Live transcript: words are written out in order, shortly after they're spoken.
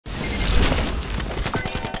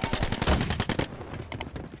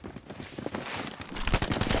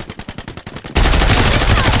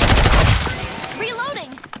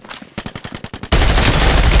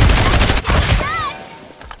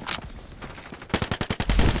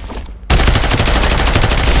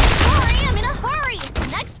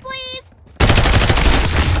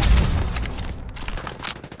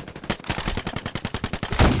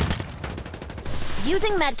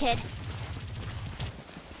Using medkit.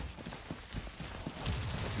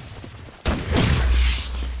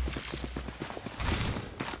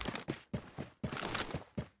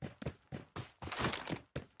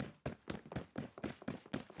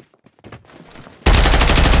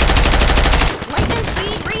 Lightning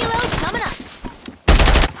speed reload coming up.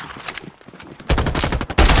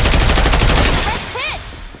 Let's hit.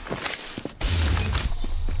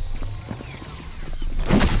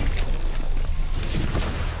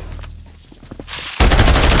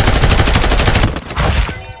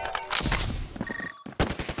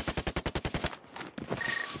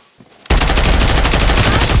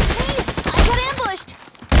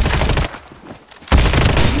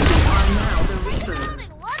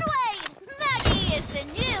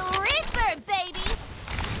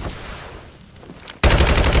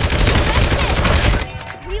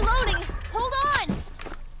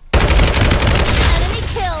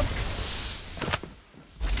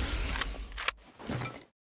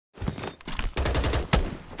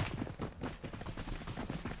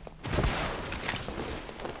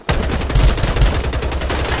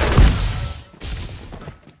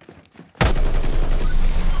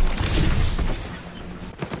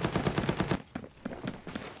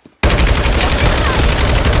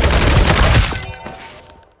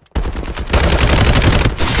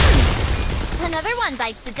 Another one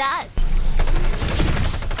bites the dust.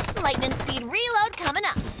 Lightning speed reload coming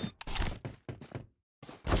up.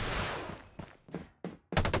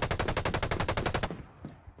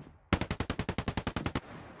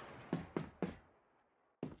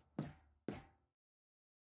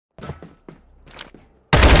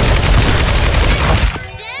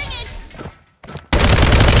 Dang it!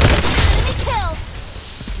 Enemy killed.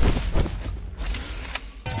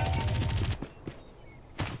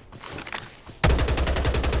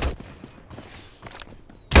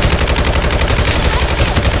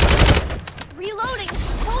 Reloading!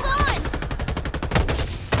 Hold on!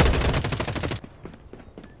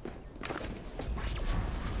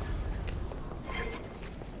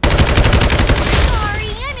 Sorry,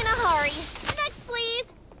 I'm in a hurry. Next, please!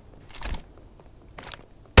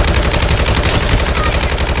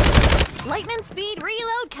 Fire. Lightning speed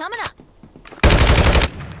reload coming up.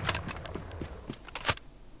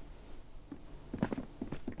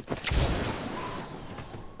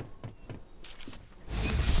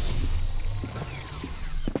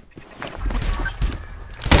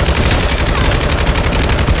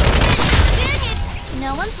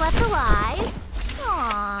 No one's left alive.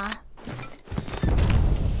 Aww.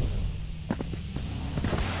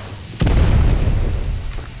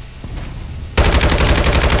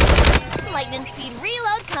 Lightning speed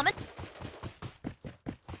reload coming.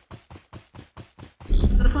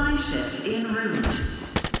 Supply ship en route.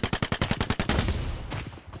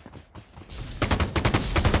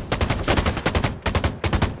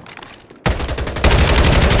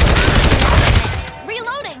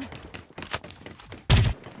 Reloading.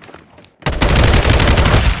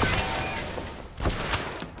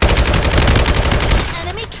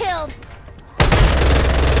 Enemy killed.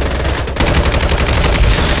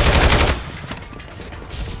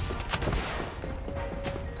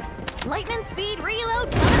 Lightning speed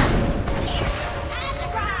reload coming up.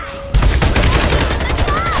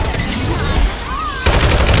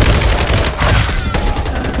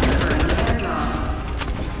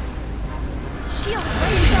 Shields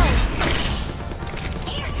ready to go.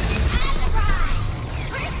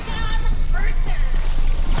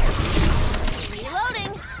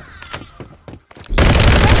 Reloading.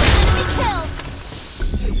 Enemy killed.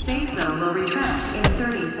 Safe zone will retract in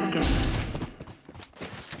 30 seconds.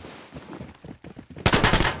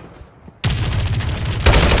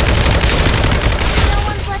 No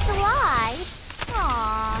one's left alive.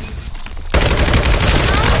 Aww.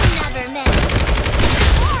 I'll never miss.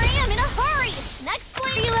 Sorry, I'm in a hurry. Next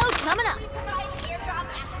play reload coming up.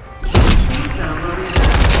 Safe zone will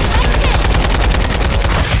retract.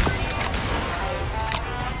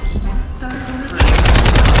 Start delivery.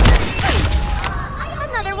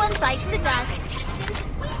 Another one bites the dust.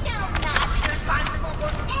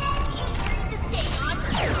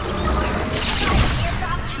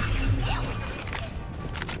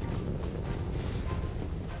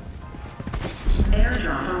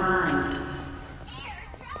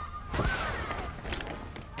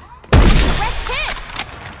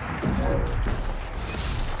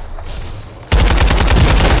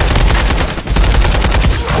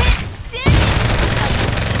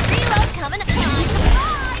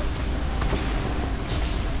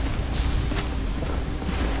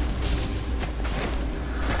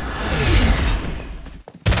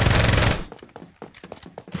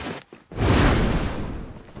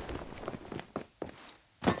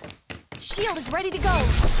 Shield is ready to go.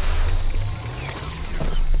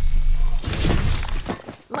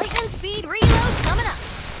 Lightning speed reload coming up.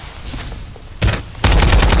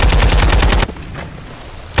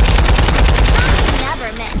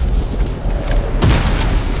 Never miss.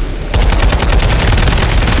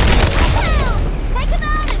 Take him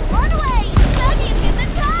out and run away! Snuggie is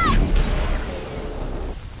attacked!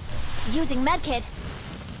 Using medkit.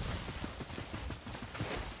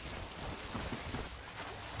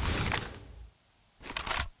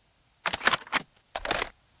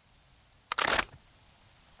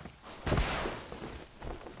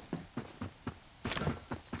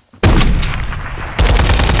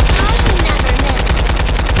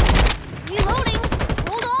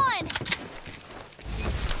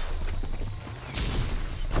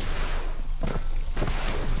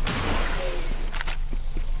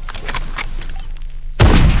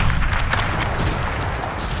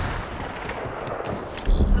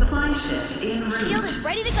 Shield is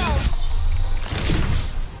ready to go.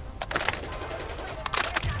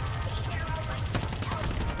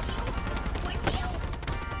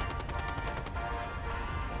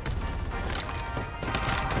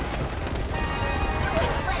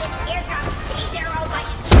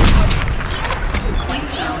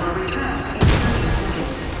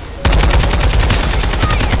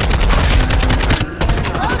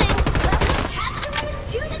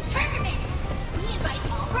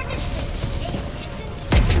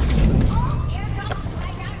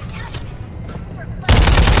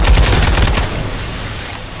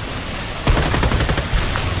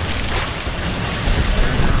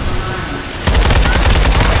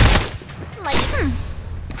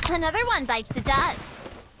 Another one bites the dust.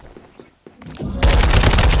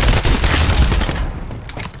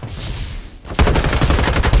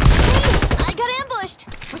 Hey, I got ambushed.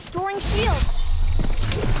 Restoring shield.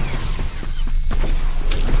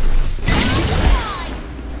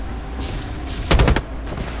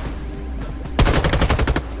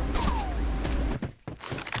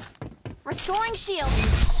 Restoring shield.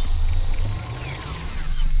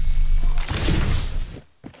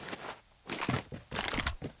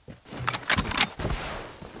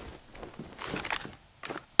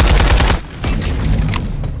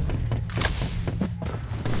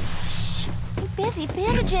 Busy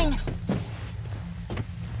bandaging.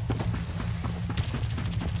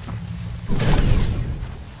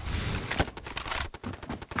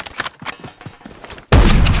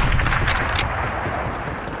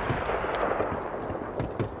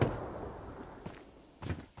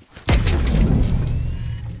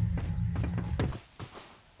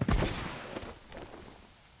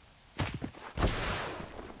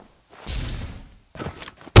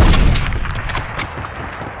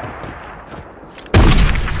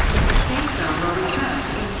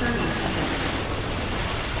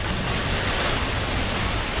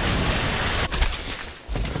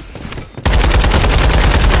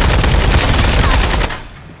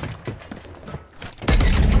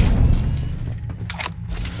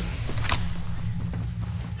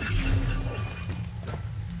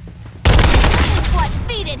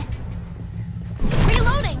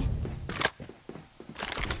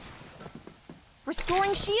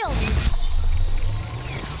 Restoring shield.